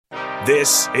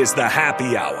This is the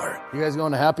Happy Hour. You guys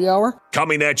going to happy hour?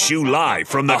 Coming at you live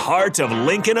from the heart of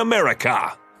Lincoln,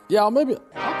 America. Yeah, I'll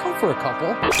come for a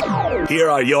couple. Here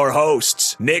are your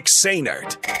hosts, Nick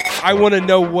Sainert. I want to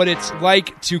know what it's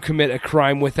like to commit a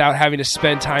crime without having to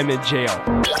spend time in jail.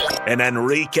 And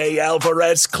Enrique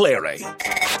Alvarez Clary.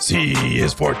 C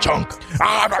is for chunk.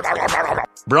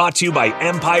 Brought to you by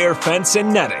Empire Fence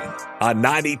and Netting on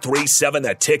 93.7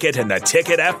 The Ticket and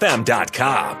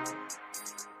theticketfm.com.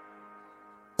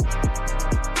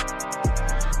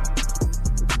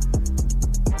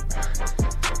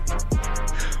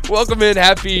 Welcome in.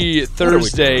 Happy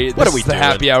Thursday. What are we This is the doing?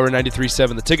 Happy Hour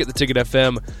 93.7 The Ticket,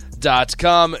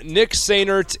 theticketfm.com. Nick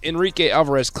Sainert, Enrique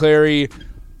Alvarez Clary,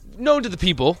 known to the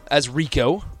people as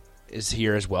Rico, is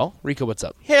here as well. Rico, what's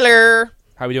up? Hello.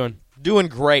 How we doing? Doing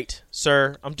great,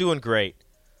 sir. I'm doing great. I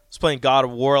was playing God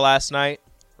of War last night.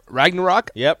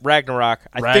 Ragnarok? Yep, Ragnarok.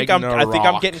 I think I'm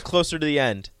Ragnarok. getting closer to the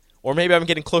end. Or maybe I'm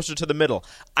getting closer to the middle.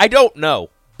 I don't know,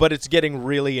 but it's getting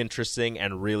really interesting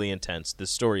and really intense.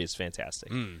 This story is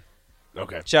fantastic.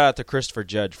 Okay. Shout out to Christopher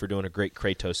Judge for doing a great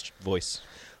Kratos voice.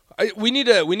 We need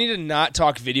to not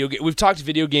talk video games. We've talked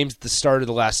video games at the start of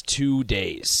the last 2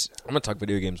 days. I'm going to talk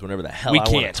video games whenever the hell We I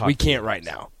want to can't. talk We video can't right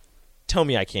games. now. Tell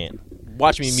me I can.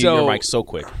 Watch me mute So- your mic so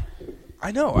quick.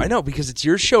 I know, because it's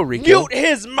your show, Rico. Mute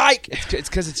his mic! It's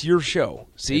because it's your show.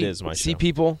 See? It is my See, show.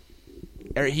 people?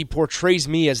 He portrays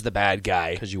me as the bad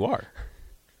guy. Because you are.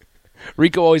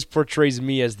 Rico always portrays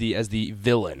me as the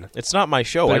villain. It's not my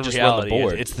show. But I in just reality, run the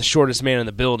board. It's the shortest man in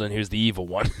the building who's the evil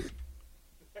one.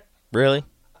 Really?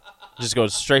 Just go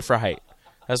straight for height.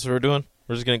 That's what we're doing?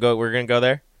 We're just going to go. We're going to go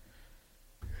there?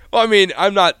 Well, I mean,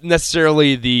 I'm not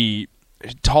necessarily the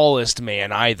tallest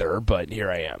man either, but here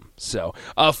I am. So,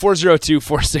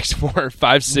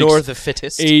 402-464-5685. Nor the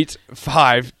fittest.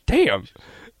 Damn.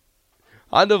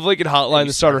 Honda of Lincoln Hotline,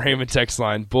 the Starter Heyman text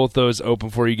line. Both those open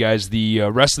for you guys. The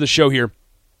rest of the show here.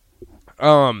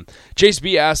 Chase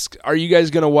B asks, are you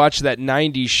guys going to watch that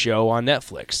 90s show on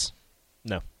Netflix?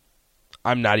 No.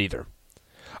 I'm not either.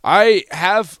 I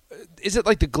have... Is it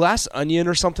like The Glass Onion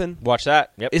or something? Watch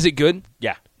that. Yep. Is it good?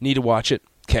 Yeah. Need to watch it.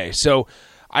 Okay, so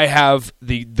I have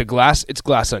the Glass... It's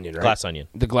Glass Onion, right? Glass Onion.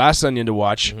 The Glass Onion to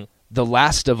watch. Mm-hmm. The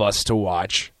Last of Us to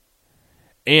watch.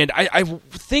 And I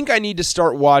think I need to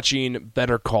start watching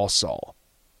Better Call Saul.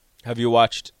 Have you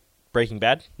watched Breaking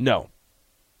Bad? No.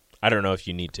 I don't know if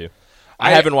you need to.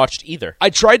 I haven't watched either.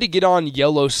 I tried to get on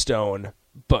Yellowstone,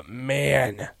 but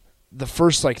man, the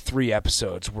first 3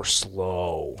 episodes were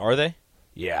slow. Are they?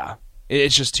 Yeah,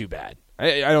 it's just too bad.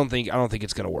 I don't think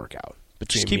it's going to work out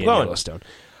between Just keep me going. and Yellowstone.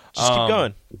 Just keep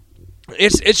going.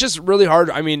 It's just really hard.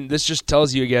 I mean, this just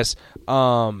tells you, I guess.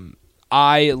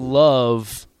 I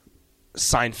love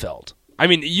Seinfeld. I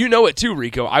mean, you know it too,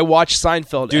 Rico. I watch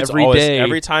Seinfeld Dude's every always, day.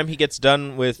 Every time he gets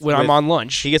done with... when I'm on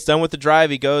lunch. He gets done with the drive,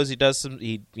 he goes, he does some...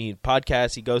 He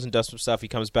podcasts, he goes and does some stuff, he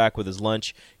comes back with his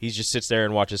lunch, he just sits there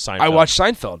and watches Seinfeld. I watch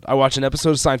Seinfeld. I watch an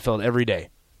episode of Seinfeld every day.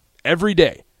 Every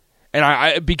day. And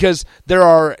I because there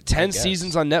are 10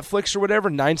 seasons on Netflix or whatever,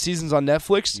 9 seasons on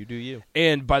Netflix. You do you.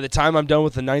 And by the time I'm done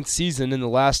with the 9th season in the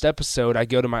last episode, I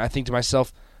think to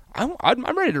myself, I'm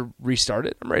ready to restart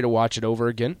it. I'm ready to watch it over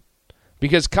again.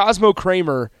 Because Cosmo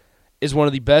Kramer is one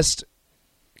of the best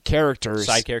characters.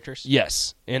 Side characters?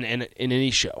 Yes, in any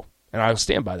show. And I'll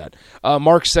stand by that.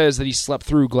 Mark says that he slept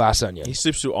through Glass Onion. He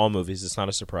sleeps through all movies. It's not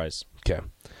a surprise. Okay.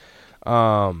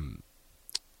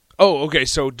 Okay,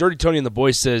 so Dirty Tony and the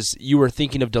Boys says you were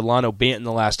thinking of Delano Banton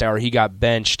the last hour. He got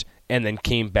benched and then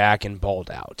came back and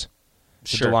balled out.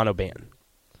 So Sure. Delano Banton.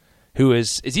 Who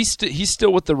is he he's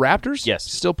still with the Raptors?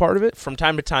 Yes. Still part of it? From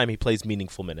time to time, he plays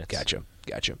meaningful minutes. Gotcha.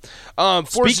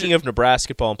 Speaking of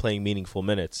Nebraska and playing meaningful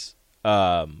minutes,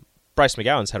 Bryce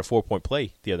McGowan's had a 4-point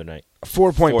play the other night.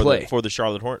 4-point play. For the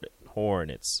Charlotte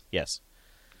Hornets. Yes.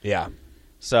 Yeah.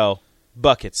 So,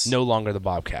 buckets. No longer the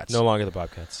Bobcats. No longer the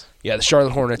Bobcats. Yeah, the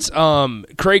Charlotte Hornets.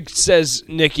 Craig says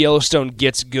Nick Yellowstone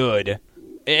gets good.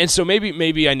 And so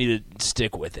maybe I need to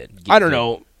stick with it. I don't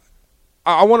know.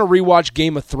 I want to rewatch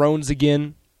Game of Thrones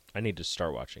again. I need to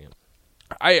start watching it.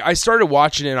 I started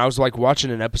watching it, and I was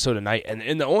watching an episode a night,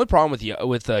 and the only problem with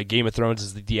Game of Thrones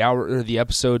is that the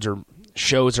episodes or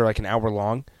shows are an hour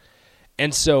long,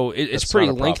 and so it's That's pretty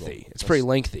not a problem. lengthy. It's pretty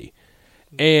lengthy,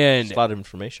 and It's a lot of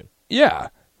information. yeah,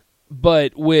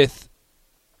 but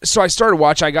so I started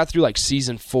watching. I got through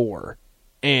season 4,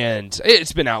 and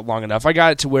it's been out long enough. I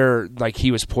got it to where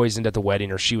he was poisoned at the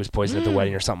wedding, or she was poisoned at the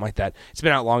wedding, or something like that. It's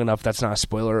been out long enough. That's not a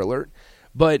spoiler alert,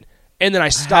 but. And then I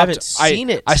stopped. haven't seen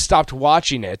it. I stopped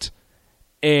watching it,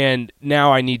 and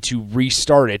now I need to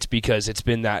restart it because it's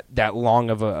been that long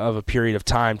of a period of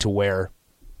time to where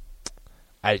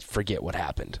I forget what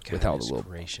happened with all the little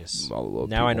gracious. all the little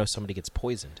Now I people. know somebody gets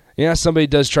poisoned. Yeah, somebody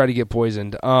does try to get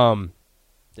poisoned.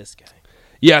 This guy.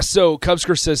 Yeah, so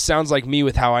Cubsker says, sounds like me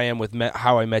with how I am with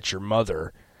How I Met Your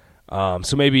Mother.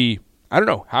 So maybe, I don't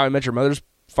know, How I Met Your Mother's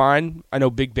fine. I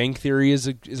know Big Bang Theory is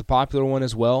a popular one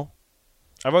as well.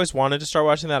 I've always wanted to start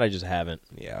watching that. I just haven't.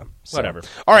 Yeah. So. Whatever.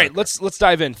 All right, let's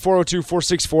dive in.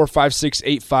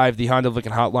 402-464-5685, the Honda of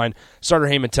Lincoln hotline. Starter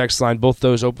Heyman text line. Both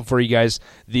those open for you guys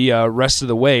the rest of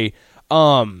the way.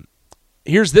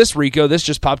 Here's this, Rico. This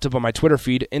just popped up on my Twitter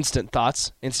feed. Instant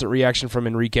thoughts, instant reaction from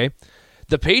Enrique.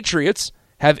 The Patriots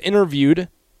have interviewed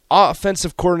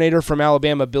offensive coordinator from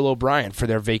Alabama, Bill O'Brien, for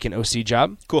their vacant OC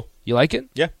job. Cool. You like it?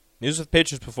 Yeah. News with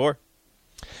Patriots before.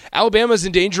 Alabama's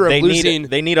in danger of losing.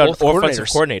 They need an both offensive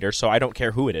coordinators. coordinator, so I don't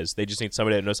care who it is. They just need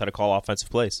somebody that knows how to call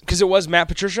offensive plays. Because it was Matt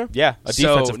Patricia? Yeah, a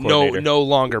defensive coordinator. No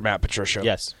longer Matt Patricia.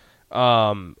 Yes.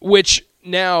 Which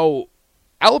now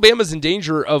Alabama's in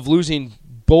danger of losing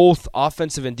both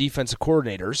offensive and defensive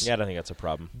coordinators. Yeah, I don't think that's a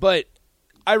problem. But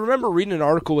I remember reading an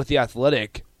article with The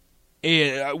Athletic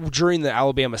during the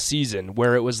Alabama season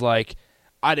where it was like,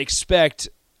 I'd expect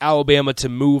Alabama to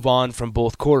move on from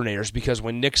both coordinators because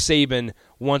when Nick Saban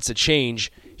wants a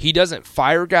change, he doesn't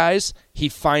fire guys, he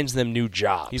finds them new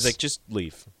jobs. He's like, just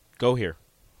leave. Go here.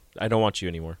 I don't want you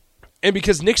anymore. And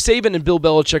because Nick Saban and Bill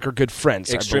Belichick are good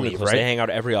friends, Extremely I believe, close. right? They hang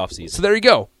out every offseason. So there you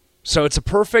go. So it's a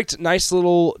perfect, nice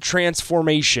little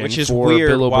transformation Which is for weird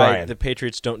Bill why O'Brien. the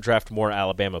Patriots don't draft more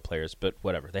Alabama players, but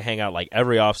whatever. They hang out like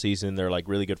every offseason. They're like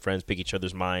really good friends, pick each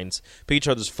other's minds, pick each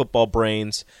other's football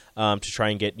brains to try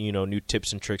and get new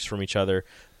tips and tricks from each other.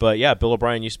 But yeah, Bill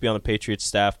O'Brien used to be on the Patriots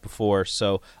staff before,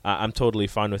 so I'm totally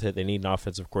fine with it. They need an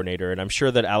offensive coordinator, and I'm sure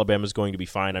that Alabama's going to be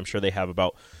fine. I'm sure they have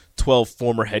about 12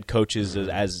 former head coaches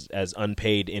as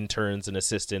unpaid interns and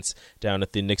assistants down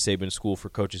at the Nick Saban School for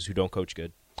coaches who don't coach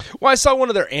good. Well, I saw one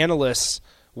of their analysts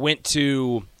went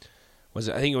to, I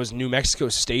think it was New Mexico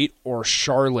State or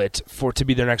Charlotte to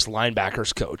be their next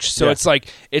linebackers coach. So Yeah. it's like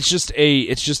it's just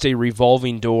a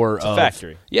revolving door It's of a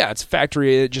factory. Yeah, it's a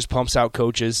factory. It just pumps out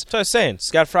coaches. So I was saying,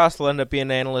 Scott Frost will end up being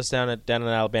an analyst down in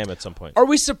Alabama at some point. Are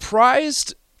we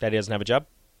surprised That he doesn't have a job?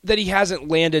 that he hasn't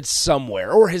landed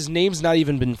somewhere, or his name's not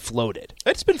even been floated?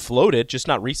 It's been floated, just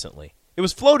not recently. It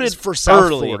was floated It's for South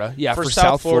early. Florida. Yeah, for for South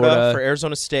South Florida. for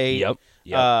Arizona State. Yep.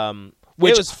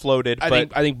 Which was floated, I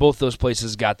but think both those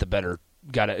places made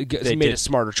did. a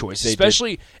smarter choice, They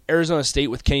especially Arizona State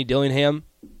with Kenny Dillingham.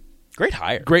 great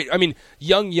hire. Great, I mean,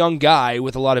 young guy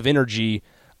with a lot of energy,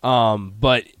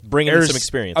 but Bringing in some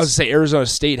experience. I was going to say Arizona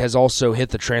State has also hit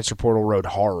the transfer portal road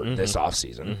hard this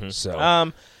offseason.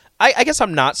 So I guess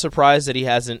I'm not surprised that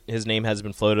his name hasn't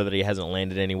been floated, that he hasn't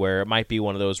landed anywhere. It might be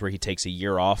one of those where he takes a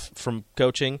year off from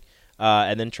coaching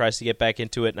and then tries to get back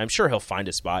into it, and I'm sure he'll find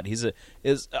a spot. His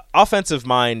offensive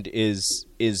mind is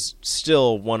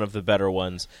still one of the better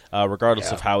ones,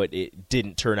 regardless of how it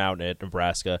didn't turn out at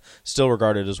Nebraska. Still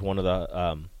regarded as one of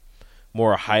the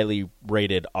more highly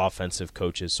rated offensive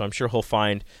coaches. So I'm sure he'll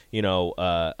find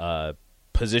a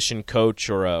position coach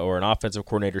or an offensive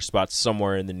coordinator spot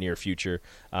somewhere in the near future,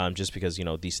 just because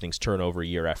these things turn over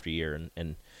year after year,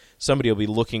 and somebody will be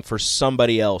looking for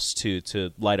somebody else to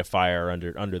light a fire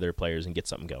under their players and get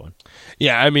something going.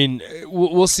 yeah, I mean,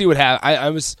 we'll see what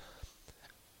happens.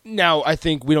 Now, I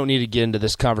think we don't need to get into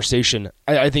this conversation.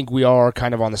 I think we are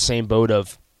kind of on the same boat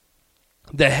of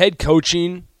the head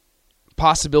coaching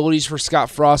possibilities for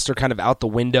Scott Frost are kind of out the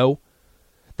window.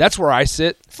 That's where I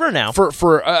sit For now.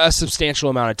 for a substantial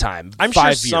amount of time. I'm 5 sure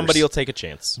years. somebody will take a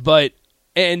chance.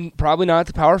 And probably not at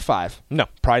the Power 5. No.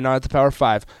 Probably not at the Power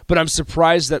 5. But I'm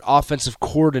surprised that offensive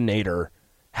coordinator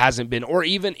hasn't been, or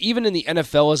even in the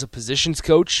NFL as a positions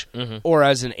coach or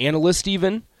as an analyst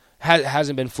even,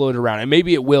 hasn't been floated around. And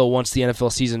maybe it will once the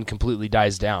NFL season completely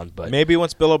dies down. But Maybe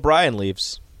once Bill O'Brien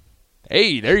leaves.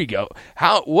 hey, there you go.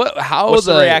 How What's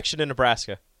the reaction in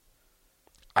Nebraska?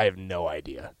 I have no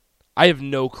idea. I have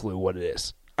no clue what it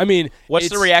is. I mean, What's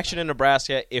the it's- reaction in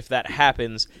Nebraska if that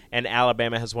happens and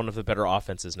Alabama has one of the better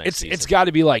offenses next season? It's got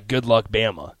to be like, good luck,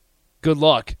 Bama. Good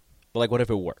luck. But like, what if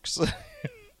it works?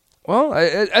 Well,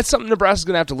 that's something Nebraska's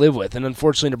going to have to live with, and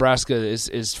unfortunately Nebraska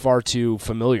is far too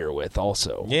familiar with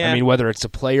also. Yeah. I mean, whether it's a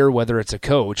player, whether it's a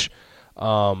coach,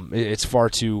 it's far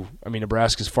too – I mean,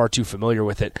 Nebraska's far too familiar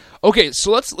with it. Okay,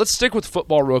 so let's stick with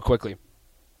football real quickly.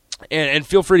 And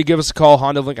feel free to give us a call,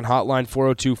 Honda Lincoln Hotline,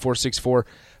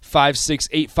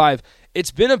 402-464-5685.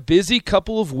 It's been a busy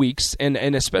couple of weeks, and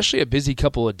especially a busy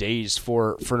couple of days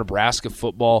for Nebraska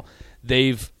football.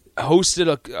 They've hosted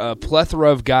a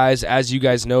plethora of guys. As you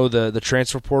guys know, the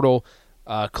transfer portal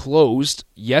closed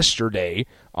yesterday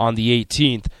on the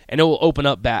 18th, and it will open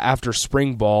up after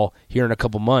spring ball here in a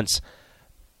couple months.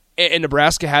 And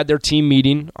Nebraska had their team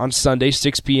meeting on Sunday,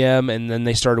 6 p.m., and then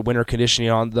they started winter conditioning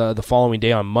on the following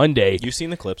day on Monday. You've seen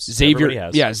the clips. Everybody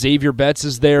has. Xavier Betts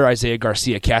is there. Isaiah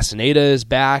Garcia Castaneda is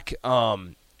back.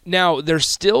 Now, there's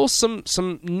still some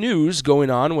news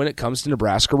going on when it comes to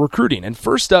Nebraska recruiting. And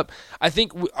first up, I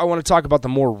think I want to talk about the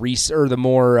more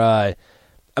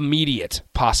immediate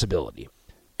possibility.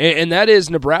 And that is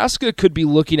Nebraska could be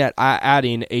looking at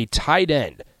adding a tight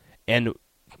end. And,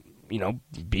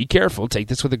 be careful, take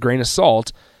this with a grain of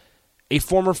salt, a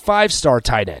former 5-star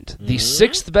tight end, the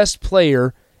 6th best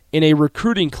player in a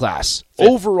recruiting class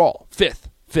overall. Fifth,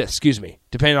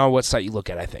 depending on what site you look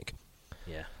at, I think.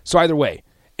 Yeah. So either way,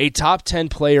 a top 10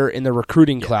 player in the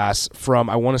recruiting class from,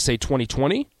 I want to say,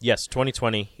 2020? Yes,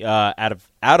 2020, out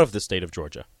of the state of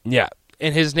Georgia. Yeah,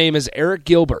 and his name is Eric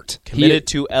Gilbert. Committed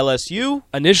to LSU.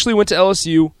 Initially went to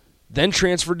LSU, then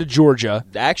transferred to Georgia.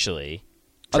 Actually,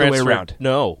 other way around.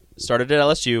 No, started at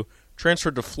LSU,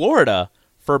 transferred to Florida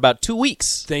for about 2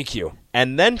 weeks. Thank you.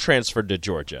 And then transferred to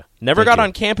Georgia. Never got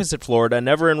on campus at Florida,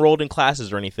 never enrolled in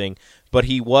classes or anything, but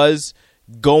he was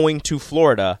going to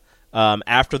Florida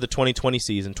after the 2020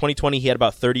 season. 2020, he had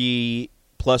about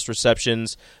 30-plus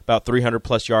receptions, about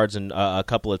 300-plus yards, and a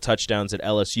couple of touchdowns at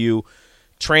LSU.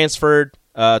 Transferred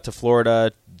to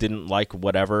Florida, didn't like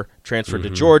whatever. Transferred to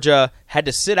Georgia, had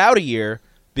to sit out a year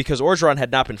because Orgeron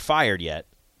had not been fired yet.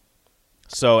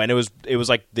 So, and it was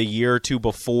like the year or two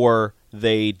before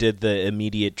they did the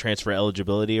immediate transfer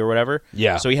eligibility or whatever.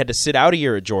 Yeah. So he had to sit out a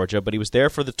year at Georgia, but he was there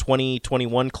for the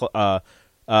 2021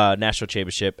 national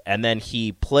championship, and then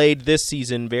he played this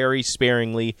season very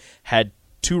sparingly, had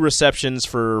 2 receptions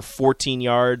for 14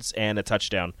 yards and a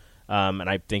touchdown. And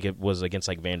I think it was against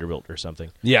like Vanderbilt or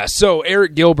something. Yeah, so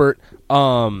Eric Gilbert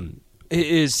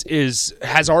has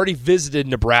already visited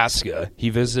Nebraska. He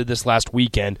visited this last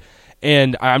weekend,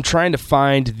 and I'm trying to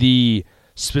find the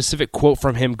specific quote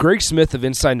from him. Greg Smith of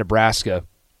Inside Nebraska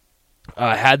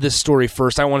had this story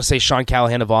first. I want to say Sean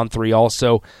Callahan of On3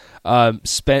 also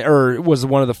was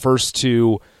one of the first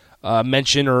to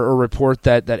mention or report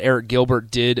that Eric Gilbert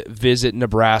did visit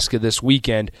Nebraska this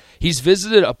weekend. He's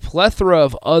visited a plethora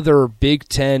of other Big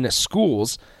Ten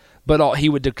schools, but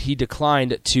he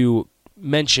declined to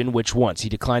mention which ones. He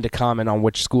declined to comment on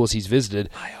which schools he's visited.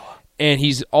 Iowa. And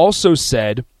he's also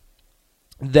said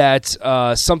that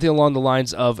something along the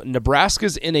lines of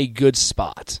Nebraska's in a good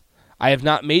spot. I have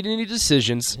not made any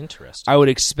decisions. Interesting. I would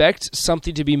expect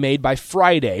something to be made by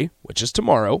Friday, which is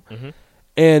tomorrow.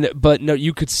 But no,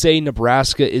 you could say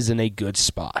Nebraska is in a good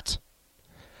spot.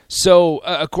 So,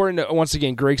 according to, once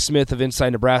again, Greg Smith of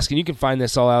Inside Nebraska, and you can find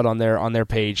this all out on their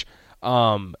page,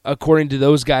 according to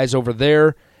those guys over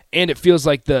there, and it feels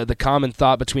like the common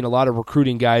thought between a lot of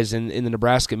recruiting guys in the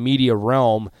Nebraska media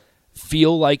realm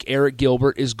feel like Eric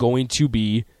Gilbert is going to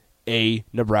be a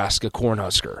Nebraska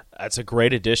Cornhusker. That's a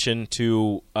great addition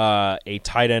to a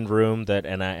tight end room that,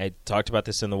 and I talked about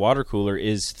this in the water cooler,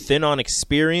 is thin on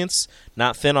experience,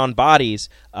 not thin on bodies,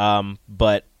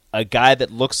 but a guy that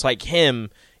looks like him,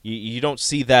 you don't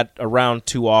see that around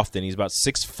too often. He's about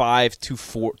 6'5",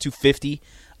 250.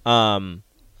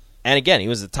 And again, he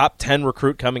was a top 10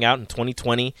 recruit coming out in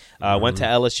 2020. Went to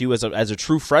LSU as a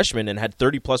true freshman and had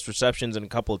 30-plus receptions and a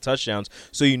couple of touchdowns.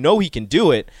 So you know he can do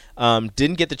it.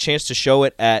 Didn't get the chance to show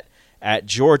it at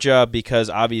Georgia because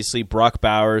obviously Brock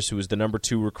Bowers, who was the number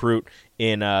 2 recruit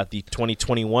in the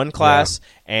 2021 class,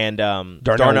 and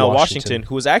Darnell Washington,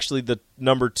 who was actually the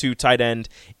number 2 tight end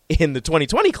in the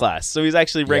 2020 class. So he's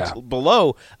actually ranked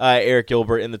below Eric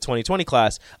Gilbert in the 2020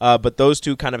 class. But those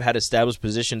two kind of had established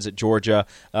positions at Georgia.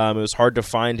 It was hard to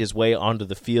find his way onto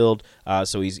the field.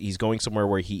 So he's going somewhere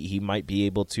where he might be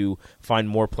able to find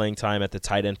more playing time at the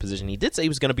tight end position. He did say he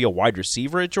was going to be a wide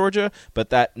receiver at Georgia, but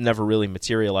that never really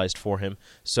materialized for him.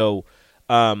 So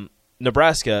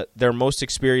Nebraska, their most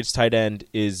experienced tight end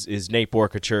is Nate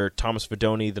Borkacher. Thomas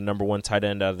Fedoni, the number 1 tight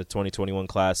end out of the 2021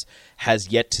 class, has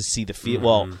yet to see the field.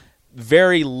 Well,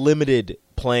 very limited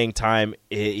playing time.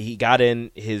 He got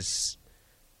in his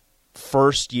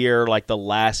first year, like the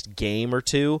last game or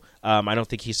two. I don't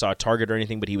think he saw a target or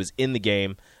anything, but he was in the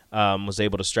game. Was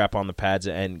able to strap on the pads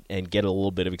and get a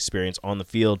little bit of experience on the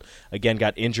field. Again,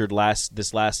 got injured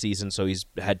this last season, so he's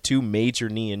had 2 major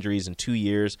knee injuries in 2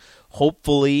 years.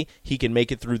 Hopefully, he can make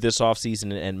it through this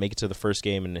offseason and make it to the first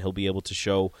game, and he'll be able to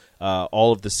show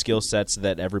all of the skill sets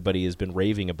that everybody has been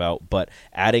raving about. But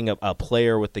adding a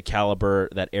player with the caliber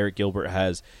that Eric Gilbert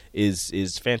has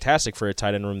is fantastic for a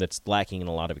tight end room that's lacking in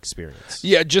a lot of experience.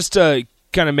 Yeah, just to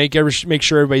kind of make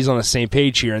sure everybody's on the same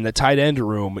page here. In the tight end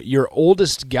room, your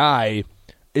oldest guy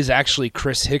is actually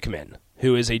Chris Hickman,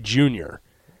 who is a junior.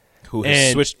 Who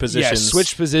has switched positions. Yeah,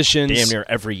 switched positions. Damn near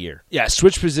every year. Yeah,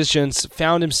 switched positions,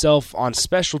 found himself on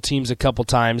special teams a couple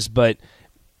times, but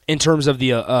in terms of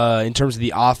the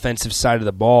offensive side of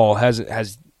the ball,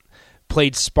 has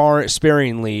played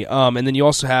sparingly. And then you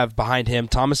also have behind him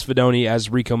Thomas Fidone, as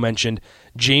Rico mentioned,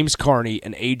 James Carney,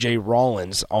 and A.J.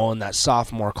 Rollins all in that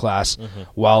sophomore class,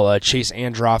 while Chase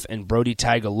Androff and Brody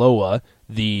Tagaloa,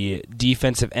 the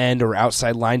defensive end or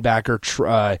outside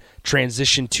linebacker,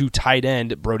 transition to tight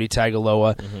end, Brody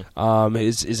Tagaloa,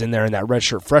 is in there in that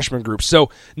redshirt freshman group. So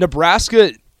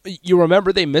Nebraska, you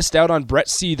remember they missed out on Brett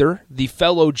Seether, the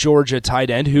fellow Georgia tight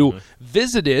end, who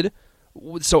visited.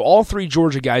 So all three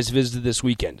Georgia guys visited this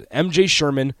weekend. MJ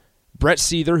Sherman, Brett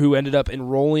Seether, who ended up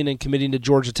enrolling and committing to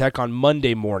Georgia Tech on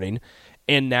Monday morning,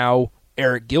 and now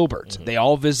Eric Gilbert. They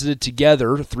all visited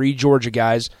together, three Georgia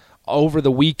guys, over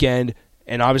the weekend,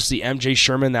 and obviously MJ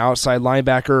Sherman, the outside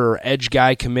linebacker or edge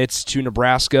guy, commits to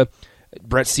Nebraska.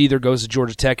 Brett Seether goes to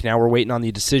Georgia Tech. Now we're waiting on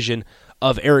the decision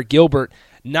of Eric Gilbert.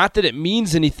 Not that it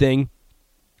means anything,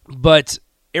 but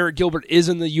Eric Gilbert is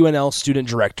in the UNL student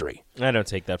directory. I don't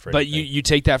take that for but anything. you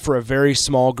take that for a very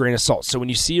small grain of salt. So when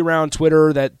you see around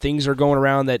Twitter that things are going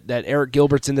around that Eric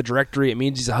Gilbert's in the directory, it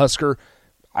means he's a Husker.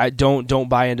 I don't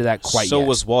buy into that quite yet. So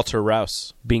was Walter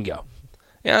Rouse. Bingo.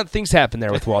 Yeah, things happen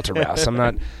there with Walter Rouse. I'm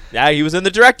not. Yeah, he was in the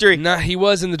directory. Nah, he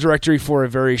was in the directory for a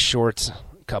very short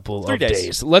couple 3 of days.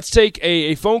 days. Let's take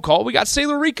a phone call. We got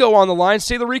Sailor Rico on the line.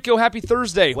 Sailor Rico, happy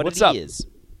Thursday. What's up?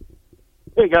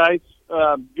 Hey, guys.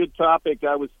 Good topic.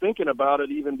 I was thinking about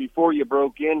it even before you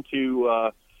broke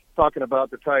into talking about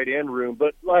the tight end room.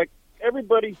 But, like,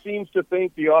 everybody seems to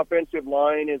think the offensive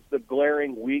line is the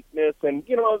glaring weakness. And,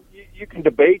 you can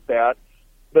debate that.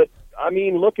 But, I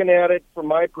mean, looking at it from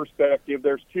my perspective,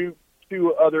 there's two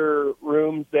other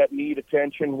rooms that need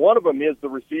attention. One of them is the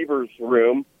receivers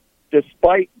room,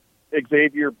 despite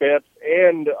Xavier Betts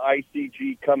and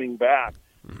ICG coming back.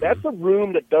 That's a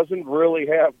room that doesn't really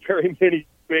have very many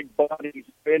big bodies,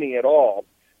 if any at all.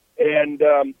 And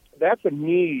that's a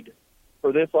need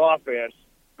for this offense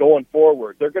going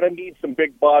forward. They're going to need some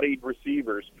big-bodied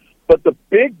receivers. But the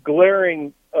big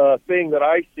glaring thing that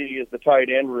I see is the tight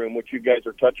end room, which you guys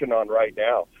are touching on right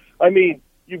now. I mean,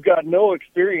 you've got no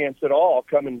experience at all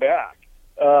coming back.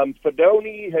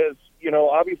 Fidone has,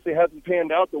 obviously hasn't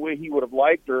panned out the way he would have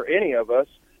liked, or any of us.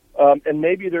 And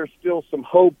maybe there's still some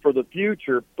hope for the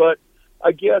future. But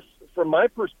I guess from my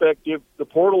perspective, the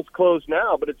portal's closed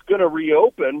now, but it's going to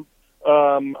reopen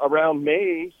around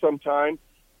May sometime.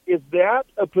 Is that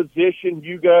a position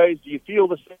you guys, do you feel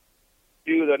the same?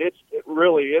 That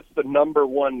it's the number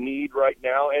one need right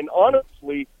now? And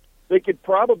honestly, they could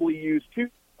probably use two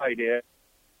tight ends.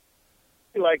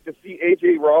 I'd like to see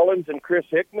A.J. Rollins and Chris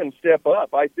Hickman step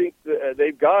up. I think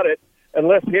they've got it,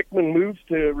 unless Hickman moves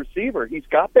to receiver. He's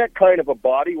got that kind of a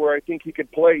body where I think he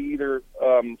could play either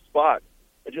spot.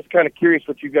 I'm just kind of curious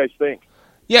what you guys think.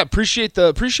 Yeah, appreciate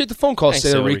the phone call, Thanks,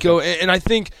 Sailor Rico. Rico. And I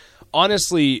think,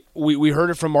 honestly, we heard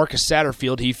it from Marcus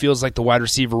Satterfield. He feels like the wide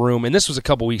receiver room, and this was a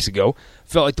couple weeks ago,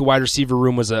 felt like the wide receiver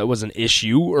room was an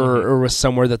issue or was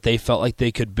somewhere that they felt like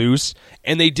they could boost.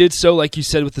 And they did so, like you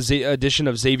said, with the addition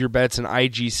of Xavier Betts and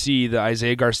IGC, the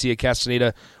Isaiah Garcia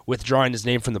Castaneda withdrawing his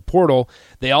name from the portal.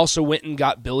 They also went and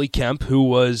got Billy Kemp, who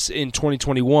was in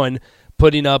 2021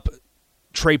 putting up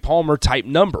Trey Palmer type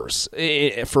numbers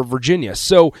for Virginia.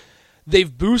 So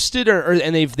they've boosted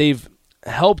and they've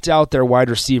helped out their wide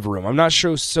receiver room. I'm not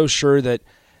so sure that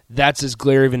that's as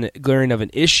glaring of an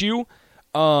issue.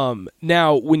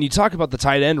 Now, when you talk about the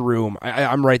tight end room,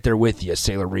 I'm right there with you,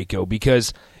 Sailor Rico,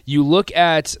 because you look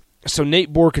at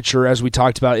Nate Borkacher, as we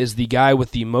talked about, is the guy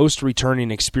with the most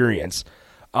returning experience,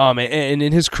 and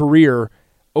in his career,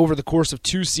 over the course of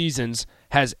 2 seasons,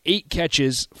 has 8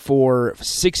 catches for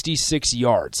 66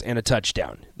 yards and a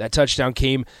touchdown. That touchdown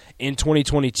came in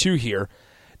 2022 here.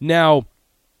 Now,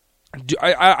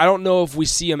 I don't know if we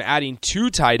see him adding 2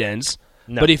 tight ends,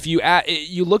 but if you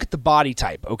look at the body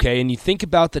type, okay, and you think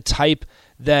about the type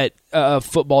that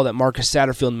football that Marcus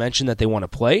Satterfield mentioned that they want to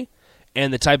play,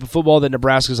 and the type of football that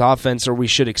Nebraska's offense, or we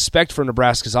should expect from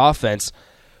Nebraska's offense,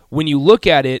 when you look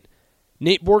at it,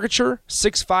 Nate Borkacher,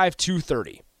 6'5",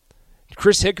 230.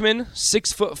 Chris Hickman,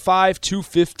 6'5",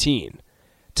 215.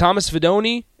 Thomas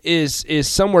Fidone is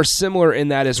somewhere similar in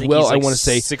that as well. I want to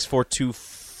say 6'4",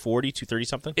 240, 230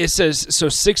 something. It says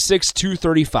 6'6",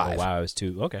 235. Oh, wow, it was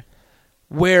 2. Okay.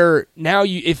 Where now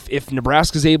if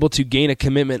Nebraska's able to gain a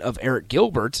commitment of Eric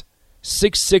Gilbert,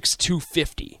 6'6",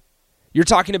 250. You're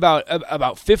talking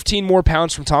about 15 more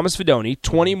pounds from Thomas Fidone,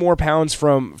 20 more pounds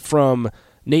from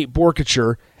Nate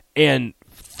Borkacher, and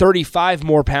 35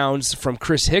 more pounds from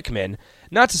Chris Hickman.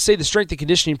 Not to say the strength and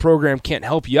conditioning program can't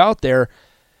help you out there,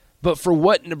 But for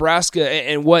what Nebraska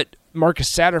and what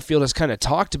Marcus Satterfield has kind of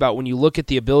talked about, when you look at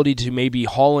the ability to maybe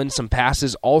haul in some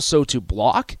passes also to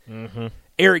block,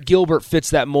 Eric Gilbert fits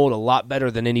that mold a lot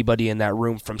better than anybody in that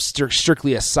room from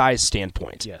strictly a size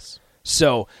standpoint. Yes.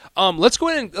 So let's go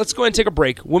ahead and take a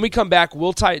break. When we come back,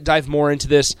 we'll dive more into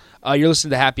this. You're listening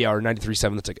to Happy Hour,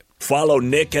 93.7 The Ticket. Follow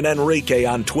Nick and Enrique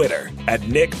on Twitter at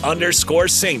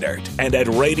Nick_Sainert and at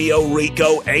Radio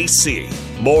Rico AC.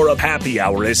 More of Happy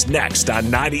Hour is next on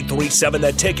 93.7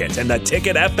 The Ticket and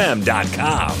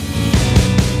theticketfm.com.